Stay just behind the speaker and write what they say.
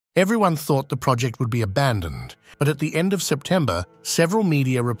Everyone thought the project would be abandoned, but at the end of September, several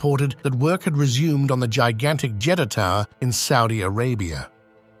media reported that work had resumed on the gigantic Jeddah Tower in Saudi Arabia.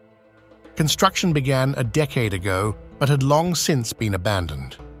 Construction began a decade ago, but had long since been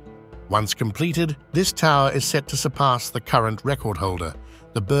abandoned. Once completed, this tower is set to surpass the current record holder,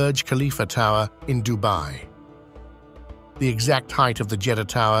 the Burj Khalifa Tower in Dubai. The exact height of the Jeddah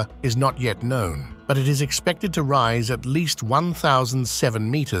Tower is not yet known, but it is expected to rise at least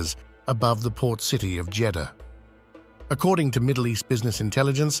 1,007 meters above the port city of Jeddah. According to Middle East Business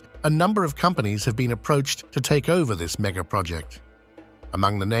Intelligence, a number of companies have been approached to take over this mega project.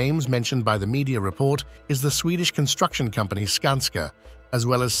 Among the names mentioned by the media report is the Swedish construction company Skanska, as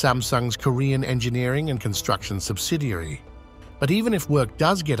well as Samsung's Korean engineering and construction subsidiary. But even if work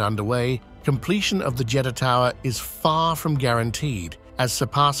does get underway, completion of the Jeddah Tower is far from guaranteed, as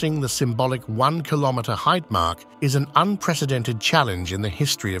surpassing the symbolic 1-kilometer height mark is an unprecedented challenge in the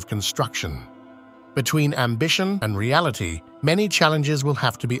history of construction. Between ambition and reality, many challenges will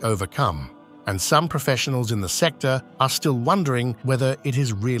have to be overcome, and some professionals in the sector are still wondering whether it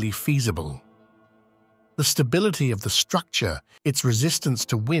is really feasible. The stability of the structure, its resistance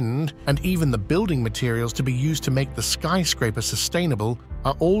to wind, and even the building materials to be used to make the skyscraper sustainable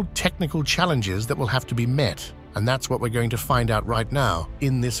are all technical challenges that will have to be met, and that's what we're going to find out right now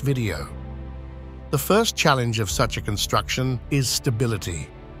in this video. The first challenge of such a construction is stability.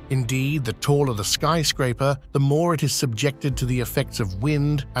 Indeed, the taller the skyscraper, the more it is subjected to the effects of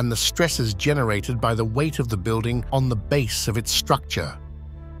wind and the stresses generated by the weight of the building on the base of its structure.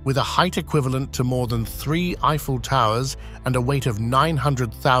 With a height equivalent to more than 3 Eiffel Towers and a weight of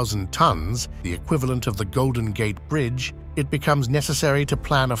 900,000 tons, the equivalent of the Golden Gate Bridge, it becomes necessary to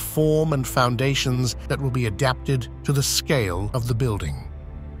plan a form and foundations that will be adapted to the scale of the building.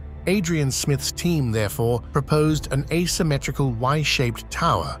 Adrian Smith's team, therefore, proposed an asymmetrical Y-shaped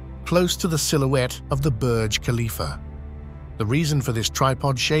tower close to the silhouette of the Burj Khalifa. The reason for this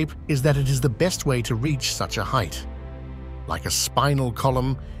tripod shape is that it is the best way to reach such a height. Like a spinal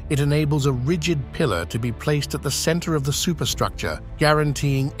column, it enables a rigid pillar to be placed at the center of the superstructure,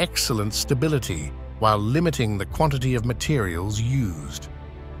 guaranteeing excellent stability while limiting the quantity of materials used.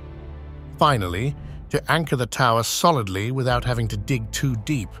 Finally, to anchor the tower solidly without having to dig too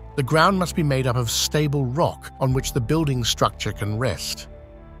deep, the ground must be made up of stable rock on which the building structure can rest.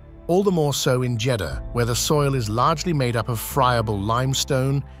 All the more so in Jeddah, where the soil is largely made up of friable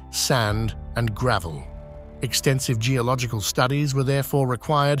limestone, sand, and gravel. Extensive geological studies were therefore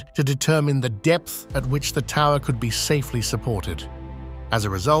required to determine the depth at which the tower could be safely supported. As a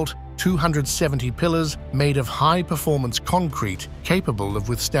result, 270 pillars made of high-performance concrete capable of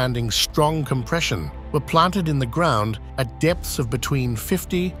withstanding strong compression were planted in the ground at depths of between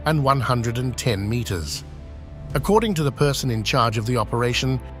 50 and 110 meters. According to the person in charge of the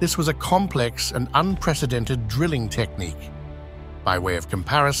operation, this was a complex and unprecedented drilling technique. By way of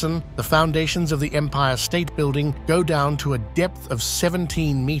comparison, the foundations of the Empire State Building go down to a depth of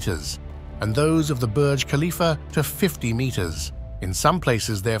 17 meters, and those of the Burj Khalifa to 50 meters. In some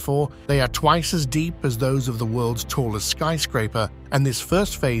places, therefore, they are twice as deep as those of the world's tallest skyscraper, and this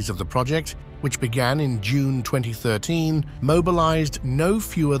first phase of the project, which began in June 2013, mobilized no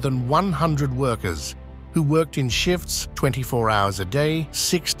fewer than 100 workers who worked in shifts 24 hours a day,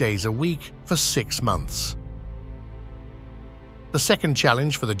 6 days a week for 6 months. The second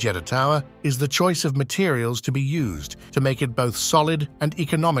challenge for the Jeddah Tower is the choice of materials to be used to make it both solid and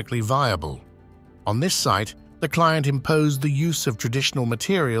economically viable. On this site, the client imposed the use of traditional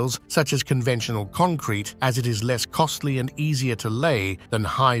materials such as conventional concrete, as it is less costly and easier to lay than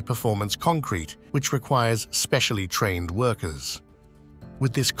high-performance concrete, which requires specially trained workers.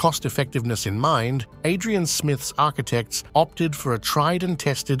 With this cost-effectiveness in mind, Adrian Smith's architects opted for a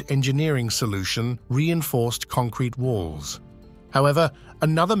tried-and-tested engineering solution: reinforced concrete walls. However,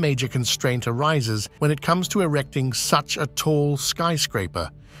 another major constraint arises when it comes to erecting such a tall skyscraper: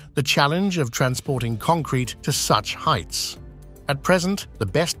 the challenge of transporting concrete to such heights. At present, the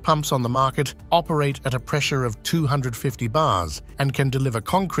best pumps on the market operate at a pressure of 250 bars and can deliver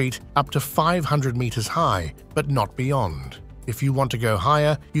concrete up to 500 meters high, but not beyond. If you want to go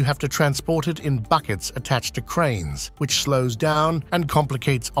higher, you have to transport it in buckets attached to cranes, which slows down and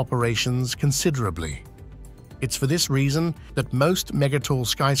complicates operations considerably. It's for this reason that most megatall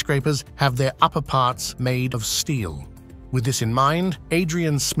skyscrapers have their upper parts made of steel. With this in mind,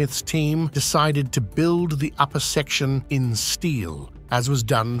 Adrian Smith's team decided to build the upper section in steel, as was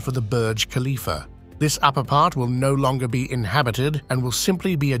done for the Burj Khalifa. This upper part will no longer be inhabited and will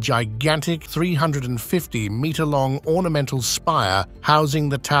simply be a gigantic 350-meter-long ornamental spire housing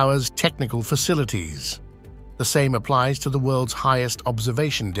the tower's technical facilities. The same applies to the world's highest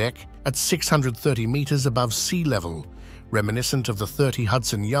observation deck at 630 meters above sea level, reminiscent of the 30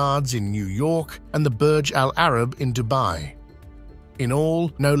 Hudson Yards in New York and the Burj Al Arab in Dubai. In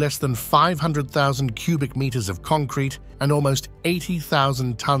all, no less than 500,000 cubic meters of concrete and almost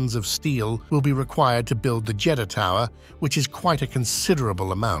 80,000 tons of steel will be required to build the Jeddah Tower, which is quite a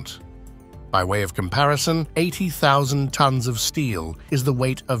considerable amount. By way of comparison, 80,000 tons of steel is the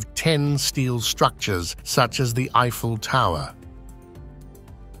weight of 10 steel structures such as the Eiffel Tower.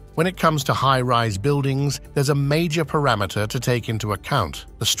 When it comes to high-rise buildings, there's a major parameter to take into account: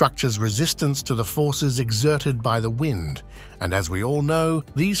 the structure's resistance to the forces exerted by the wind, and as we all know,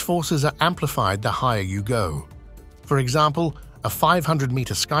 these forces are amplified the higher you go. For example, a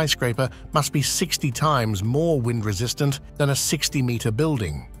 500-meter skyscraper must be 60 times more wind-resistant than a 60-meter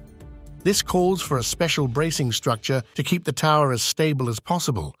building. This calls for a special bracing structure to keep the tower as stable as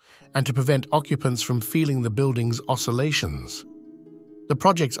possible and to prevent occupants from feeling the building's oscillations. The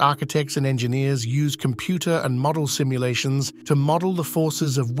project's architects and engineers use computer and model simulations to model the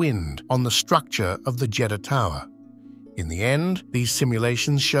forces of wind on the structure of the Jeddah Tower. In the end, these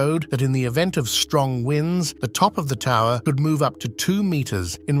simulations showed that in the event of strong winds, the top of the tower could move up to 2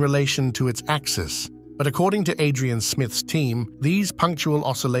 meters in relation to its axis. But according to Adrian Smith's team, these punctual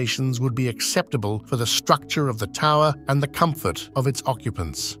oscillations would be acceptable for the structure of the tower and the comfort of its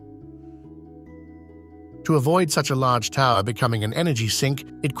occupants. To avoid such a large tower becoming an energy sink,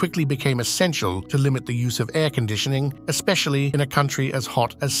 it quickly became essential to limit the use of air conditioning, especially in a country as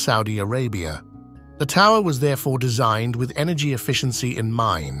hot as Saudi Arabia. The tower was therefore designed with energy efficiency in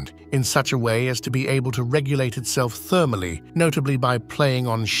mind, in such a way as to be able to regulate itself thermally, notably by playing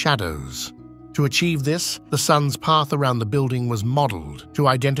on shadows. To achieve this, the sun's path around the building was modeled to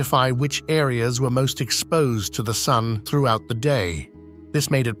identify which areas were most exposed to the sun throughout the day. This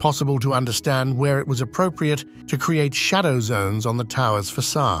made it possible to understand where it was appropriate to create shadow zones on the tower's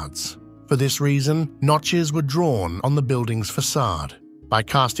facades. For this reason, notches were drawn on the building's facade. By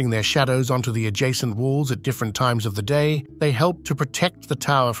casting their shadows onto the adjacent walls at different times of the day, they helped to protect the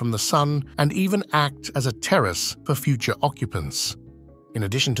tower from the sun and even act as a terrace for future occupants. In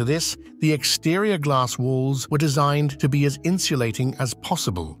addition to this, the exterior glass walls were designed to be as insulating as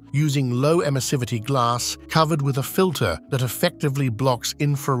possible, using low emissivity glass covered with a filter that effectively blocks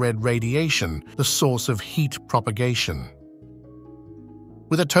infrared radiation, the source of heat propagation.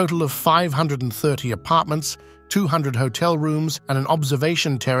 With a total of 530 apartments, 200 hotel rooms, and an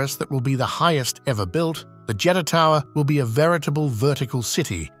observation terrace that will be the highest ever built, the Jeddah Tower will be a veritable vertical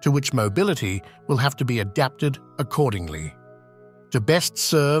city to which mobility will have to be adapted accordingly. To best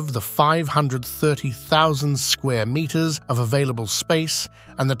serve the 530,000 square meters of available space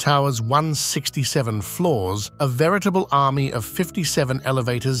and the tower's 167 floors, a veritable army of 57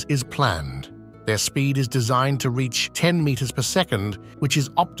 elevators is planned. Their speed is designed to reach 10 meters per second, which is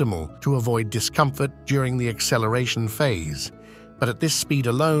optimal to avoid discomfort during the acceleration phase. But at this speed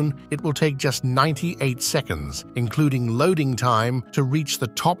alone, it will take just 98 seconds, including loading time, to reach the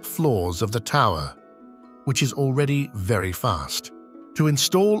top floors of the tower, which is already very fast. To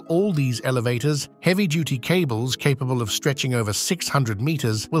install all these elevators, heavy-duty cables capable of stretching over 600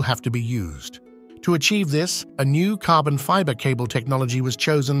 meters will have to be used. To achieve this, a new carbon fiber cable technology was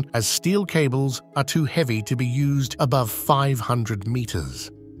chosen, as steel cables are too heavy to be used above 500 meters.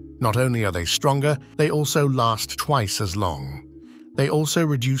 Not only are they stronger, they also last twice as long. They also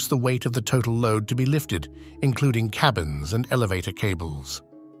reduce the weight of the total load to be lifted, including cabins and elevator cables.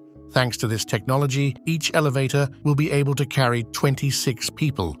 Thanks to this technology, each elevator will be able to carry 26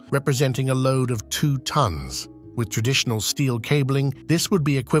 people, representing a load of 2 tons. With traditional steel cabling, this would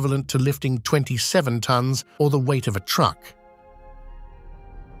be equivalent to lifting 27 tons or the weight of a truck.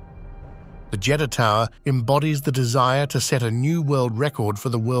 The Jeddah Tower embodies the desire to set a new world record for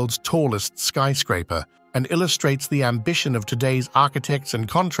the world's tallest skyscraper and illustrates the ambition of today's architects and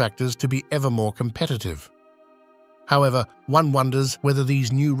contractors to be ever more competitive. However, one wonders whether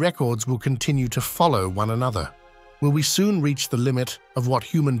these new records will continue to follow one another. Will we soon reach the limit of what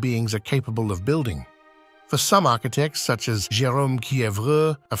human beings are capable of building? For some architects, such as Jérôme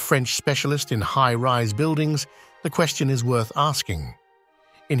Kiévreux, a French specialist in high-rise buildings, the question is worth asking.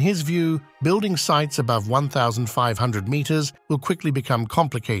 In his view, building sites above 1,500 meters will quickly become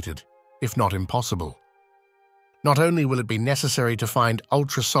complicated, if not impossible. Not only will it be necessary to find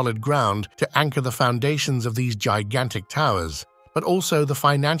ultra-solid ground to anchor the foundations of these gigantic towers, but also the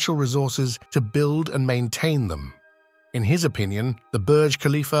financial resources to build and maintain them. In his opinion, the Burj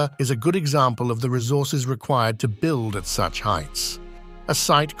Khalifa is a good example of the resources required to build at such heights. a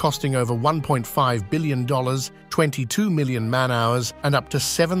site costing over $1.5 billion, 22 million man-hours, and up to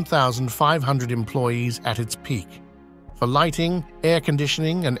 7,500 employees at its peak. For lighting, air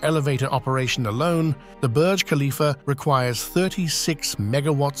conditioning, and elevator operation alone, the Burj Khalifa requires 36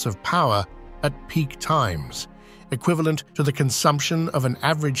 megawatts of power at peak times, equivalent to the consumption of an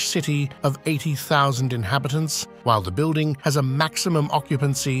average city of 80,000 inhabitants, while the building has a maximum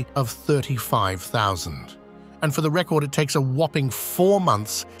occupancy of 35,000. And for the record, it takes a whopping 4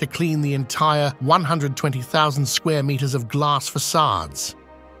 months to clean the entire 120,000 square meters of glass facades.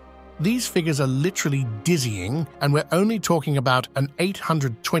 These figures are literally dizzying, and we're only talking about an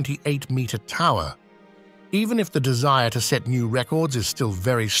 828-meter tower. Even if the desire to set new records is still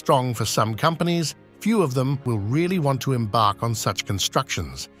very strong for some companies, few of them will really want to embark on such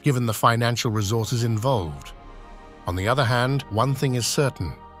constructions, given the financial resources involved. On the other hand, one thing is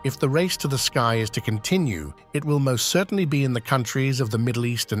certain. If the race to the sky is to continue, it will most certainly be in the countries of the Middle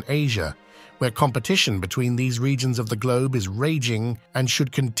East and Asia, where competition between these regions of the globe is raging and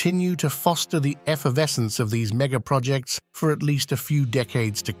should continue to foster the effervescence of these mega projects for at least a few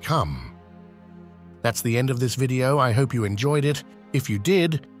decades to come. That's the end of this video. I hope you enjoyed it. If you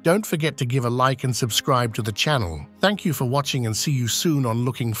did, don't forget to give a like and subscribe to the channel. Thank you for watching and see you soon on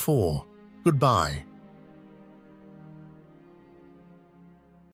Looking For. Goodbye.